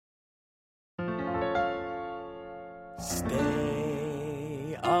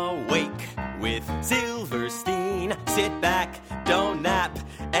Stay awake with Silverstein. Sit back, don't nap,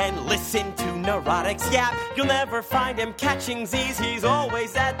 and listen to Neurotics yap. You'll never find him catching Z's. He's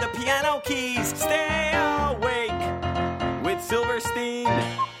always at the piano keys. Stay awake with Silverstein.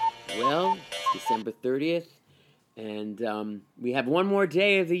 Well, it's December 30th. And we have one more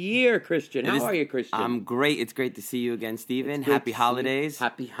day of the year, Christian. How are you, Christian? I'm great. It's great to see you again, Stephen. Happy holidays.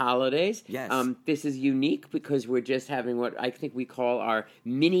 Happy holidays. Yes. This is unique because we're just having what I think we call our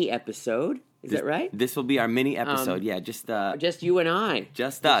mini episode. Is that right? This will be our mini episode. Just you and I.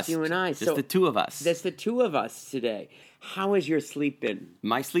 Just us. You and I. Just the two of us. That's the two of us today. How has your sleep been?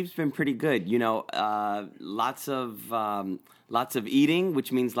 My sleep's been pretty good. You know, lots of eating,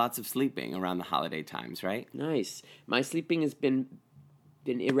 which means lots of sleeping around the holiday times, right? Nice. My sleeping has been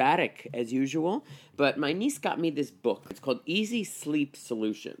erratic as usual, but my niece got me this book. It's called Easy Sleep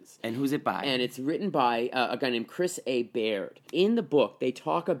Solutions. And who's it by? And it's written by a guy named Chris A. Baird. In the book, they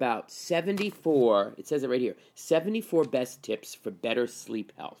talk about 74, it says it right here, 74 best tips for better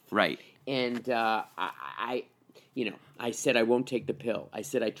sleep health. Right. And I said I won't take the pill. I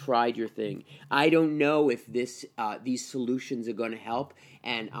said I tried your thing. I don't know if these solutions are going to help,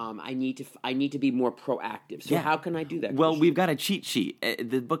 and I need to be more proactive. So how can I do that? Well, Christian? we've got a cheat sheet.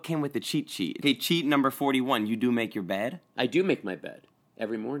 The book came with the cheat sheet. Okay, cheat number 41. You do make your bed? I do make my bed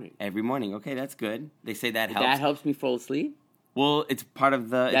every morning. Every morning. Okay, that's good. They say that helps. That helps me fall asleep? Well, it's part of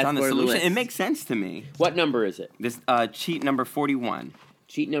the. It's on the solution. It makes sense to me. What number is it? This cheat number 41.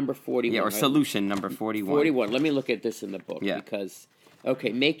 Cheat number 41. Yeah, or right? Solution number 41. 41. Let me look at this in the book. Yeah. Because,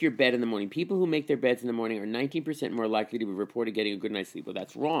 okay, make your bed in the morning. People who make their beds in the morning are 19% more likely to be reported getting a good night's sleep. Well,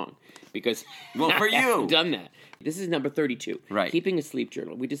 that's wrong. Because well, for I haven't you. done that. This is number 32. Right. Keeping a sleep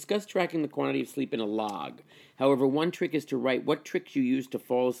journal. We discussed tracking the quantity of sleep in a log. However, one trick is to write what tricks you use to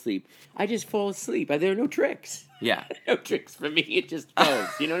fall asleep. I just fall asleep. There are no tricks. Yeah. No tricks for me. It just goes.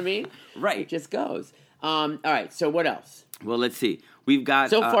 You know what I mean? Right. It just goes. All right. So what else? Well, let's see. We've got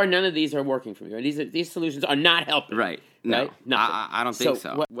so far none of these are working for me. Right? These solutions are not helping. Right. No. Right? Nothing. I don't think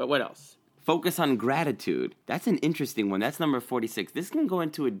so. What else? Focus on gratitude. That's an interesting one. That's number 46. This can go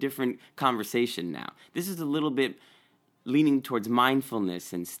into a different conversation now. This is a little bit leaning towards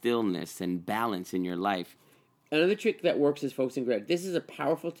mindfulness and stillness and balance in your life. Another trick that works is focusing on gratitude. This is a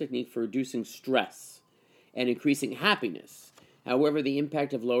powerful technique for reducing stress and increasing happiness. However, the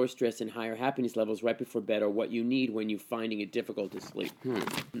impact of lower stress and higher happiness levels right before bed are what you need when you're finding it difficult to sleep.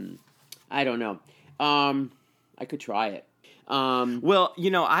 I don't know. I could try it. Well, you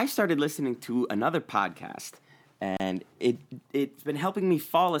know, I started listening to another podcast, and it's been helping me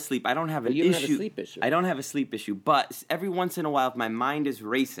fall asleep. I don't have an issue. You don't have a sleep issue. I don't have a sleep issue, but every once in a while, if my mind is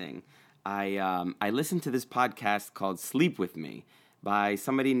racing, I listen to this podcast called Sleep With Me by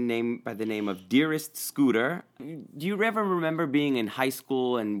somebody named by the name of Dearest Scooter. Do you ever remember being in high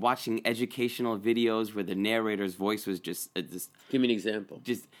school and watching educational videos where the narrator's voice was just Give me an example.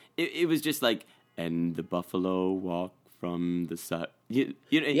 It was just like, and the buffalo walk from the sun.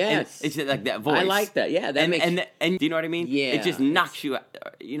 Yes. It's just like that voice. I like that. Yeah, that makes... And do you know what I mean? Yeah. It just knocks you out,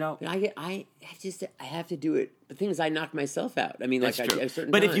 you know? I have to do it. The thing is, I knock myself out. I mean, That's like true. at a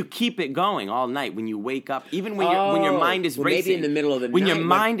certain but time. if you keep it going all night, when you wake up, even when your mind is racing. Maybe in the middle of the night. When your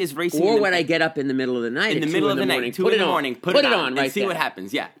mind is racing. Or when I get up in the middle of the night. In the middle of the night, 2 in the morning, put it on right and see there. what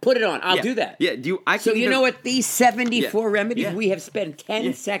happens. Yeah. Put it on. I'll do that. Yeah. So you know what? These 74 remedies Yeah. we have spent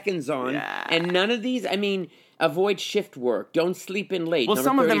 10 seconds on, Yeah. and none of these, I mean... Avoid shift work. Don't sleep in late. Well, Number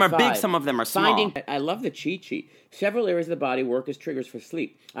some of them are 35. big, some of them are small. I love the cheat sheet. Several areas of the body work as triggers for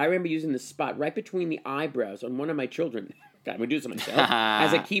sleep. I remember using the spot right between the eyebrows on one of my children. God, I'm going to do this myself.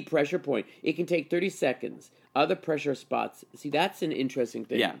 As a key pressure point. It can take 30 seconds. Other pressure spots. See, that's an interesting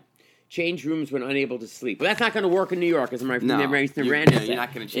thing. Yeah. Change rooms when unable to sleep. But that's not going to work in New York, as my friend you're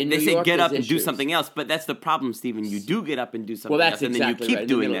not going to change. They say get up and do something else, but that's the problem, Stephen. You do get up and do something else, and then you keep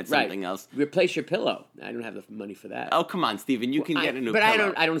doing that something else. Replace your pillow. I don't have the money for that. Oh, come on, Stephen. You can get a new pillow.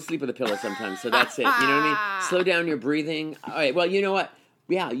 But I don't sleep with a pillow sometimes, so that's it. You know what I mean? Slow down your breathing. All right, well, you know what?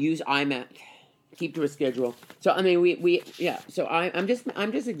 Yeah, use iMac. Keep to a schedule. So, I mean, So I'm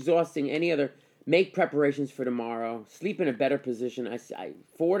just exhausting any other... Make preparations for tomorrow. Sleep in a better position. I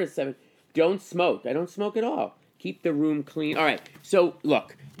 4 to 7... Don't smoke. I don't smoke at all. Keep the room clean. All right. So,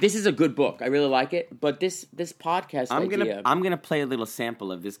 look, This is a good book. I really like it. But this podcast idea... I'm gonna play a little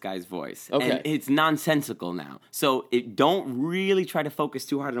sample of this guy's voice. Okay. And it's nonsensical now. So don't really try to focus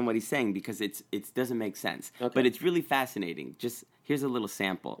too hard on what he's saying because it doesn't make sense. Okay. But it's really fascinating. Just here's a little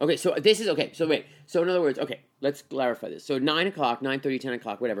sample. Okay, so this is... Okay, so wait. So in other words, okay, let's clarify this. So 9 o'clock, 9:30, 10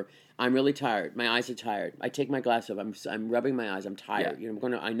 o'clock, whatever. I'm really tired. My eyes are tired. I take my glass off. I'm rubbing my eyes. I'm tired. Yeah. You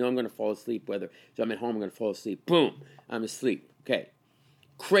know, I know I'm going to fall asleep. So I'm at home. I'm going to fall asleep. Boom. I'm asleep. Okay.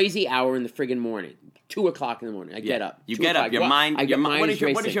 Crazy hour in the friggin' morning. 2 o'clock in the morning. I get up. You 2 get up. o'clock. Your mind. I get What mind is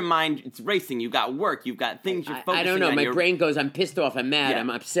your racing. mind? It's racing. You've got work. You've got things you're focusing on. I don't know. My brain goes, I'm pissed off. I'm mad. Yeah. I'm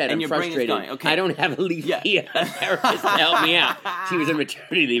upset. And I'm your brain is frustrated. going, okay. I don't have a a therapist to help me out. She was on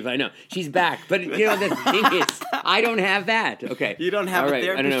maternity leave. I know. She's back. But, you know, the thing is, I don't have that. Okay. You don't have All a right, I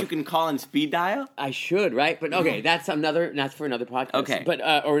don't therapist know. you can call and speed dial? I should, right? But okay, that's for another podcast. Okay. But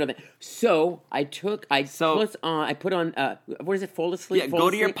or another. So I put on what is it? Fall asleep. Yeah, Fall go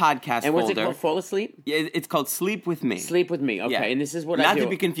to your asleep? podcast And what's it folder. called? Fall asleep. Yeah, it's called Sleep with Me. Sleep with me. Okay, Yeah. and this is what I Not do. to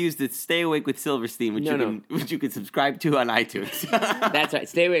be confused, it's Stay Awake with Silverstein, which you can subscribe to on iTunes. That's right.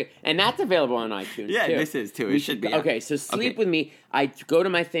 Stay away, and that's available on iTunes. Yeah, too. this is too. It We should should be. go- Yeah. Okay, so sleep Okay. with me. I go to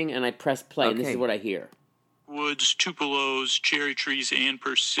my thing and I press play, and this Okay. is what I hear. Woods, Tupelos, cherry trees, and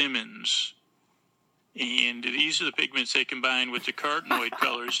persimmons. And these are the pigments they combine with the carotenoid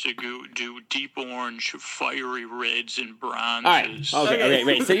colors to do deep orange, fiery reds, and bronzes. All right. Okay.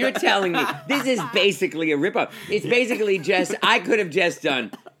 Wait. So you're telling me this is basically a ripoff? It's basically just I could have just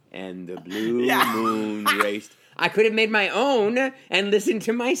done, and the blue moon raced. I could have made my own and listened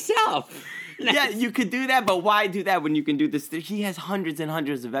to myself. Yeah, you could do that, but why do that when you can do this? He has hundreds and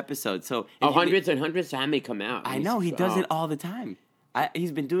hundreds of episodes. So Hundreds and hundreds. How many come out? I know he does it all the time.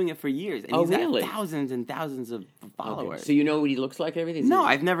 He's been doing it for years, and he's really? got thousands and thousands of followers. Okay. So you know what he looks like? Everything? No,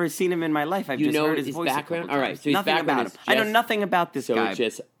 I've never seen him in my life. I've You just know heard his his voice. background? A couple All right, times. so his nothing background about is him. I know just- nothing about this So guy. it's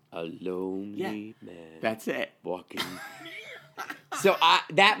just a lonely man. That's it. Walking. So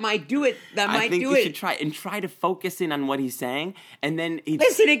that might do it. I think you should try to focus in on what he's saying, and then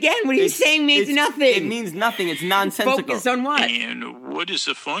Listen again. What he's saying means nothing. It means nothing. It's nonsensical. Focus on what? And what is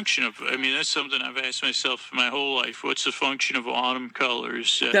the function of, I mean, that's something I've asked myself my whole life. What's the function of autumn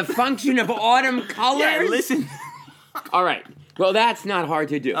colors? The function of autumn colors? Yeah, listen. All right. Well, that's not hard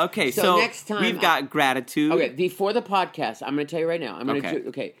to do. Okay, so next time we've got gratitude. Okay, before the podcast, I'm going to tell you right now. I'm going to Okay. do.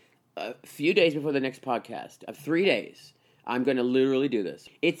 Okay, a few days before the next podcast, 3 days, I'm going to literally do this.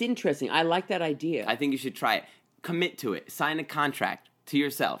 It's interesting. I like that idea. I think you should try it. Commit to it. Sign a contract to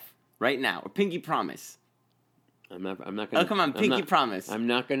yourself right now, or pinky promise. I'm not going to. Oh, come on, pinky promise. I'm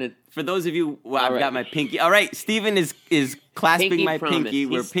not going to. For those of you, well, I've right. got my pinky. All right, Steven is clasping Pinky my promise. pinky.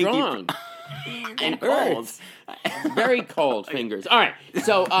 We're He's pinky. strong. And hurts. Very cold fingers. All right.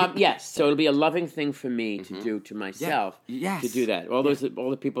 So yes. So it'll be a loving thing for me to do to myself. Yes. To do that. All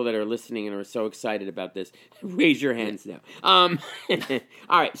the people that are listening and are so excited about this, raise your hands now. All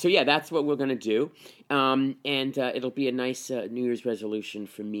right. So yeah, that's what we're gonna do. And it'll be a nice New Year's resolution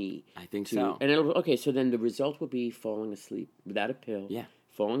for me. I think so. And okay. So then the result will be falling asleep without a pill. Yeah.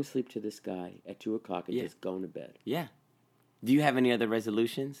 Falling asleep to this guy at 2 o'clock and Yeah. just going to bed. Yeah. Do you have any other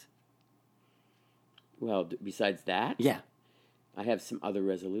resolutions? Well, besides that, Yeah. I have some other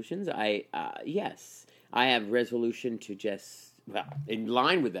resolutions. Yes, I have resolution to just, well, in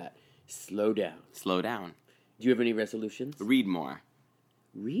line with that, slow down. Slow down. Do you have any resolutions? Read more.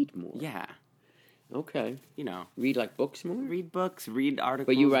 Read more. Yeah. Okay. You know, Read like books more. read books, read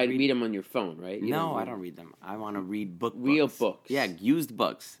articles. But you read them on your phone, right? You No, I don't read them. I want to read Real books. Yeah, used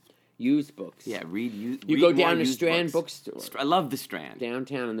books. Used books. Yeah, You read go more down to used Strand books. Bookstore, I love the Strand.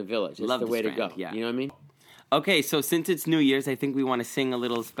 downtown in the Village. That's Love the the way to Strand, go. yeah. You know what I mean? Okay, so since it's New Year's, I think we want to sing a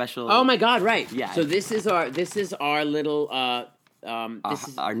little special. Oh my God! Right. Yeah. So this is our little this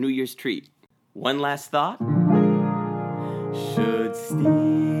is our New Year's treat. One last thought. Should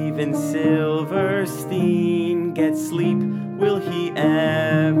Steven Silverstein get sleep, will he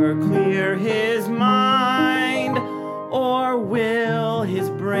ever clear his mind? Or will his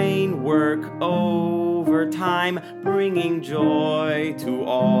brain work overtime, bringing joy to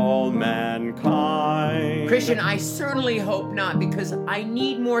all mankind? Christian, I certainly hope not, because I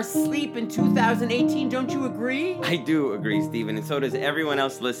need more sleep in 2018. Don't you agree? I do agree, Stephen, and so does everyone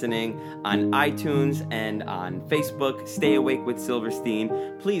else listening on iTunes and on Facebook. Stay Awake with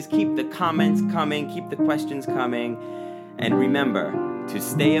Silverstein. Please keep the comments coming, keep the questions coming, and remember to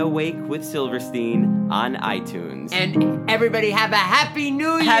stay awake with Silverstein on iTunes. And everybody have a Happy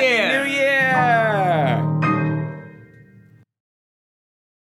New Year! Happy New Year!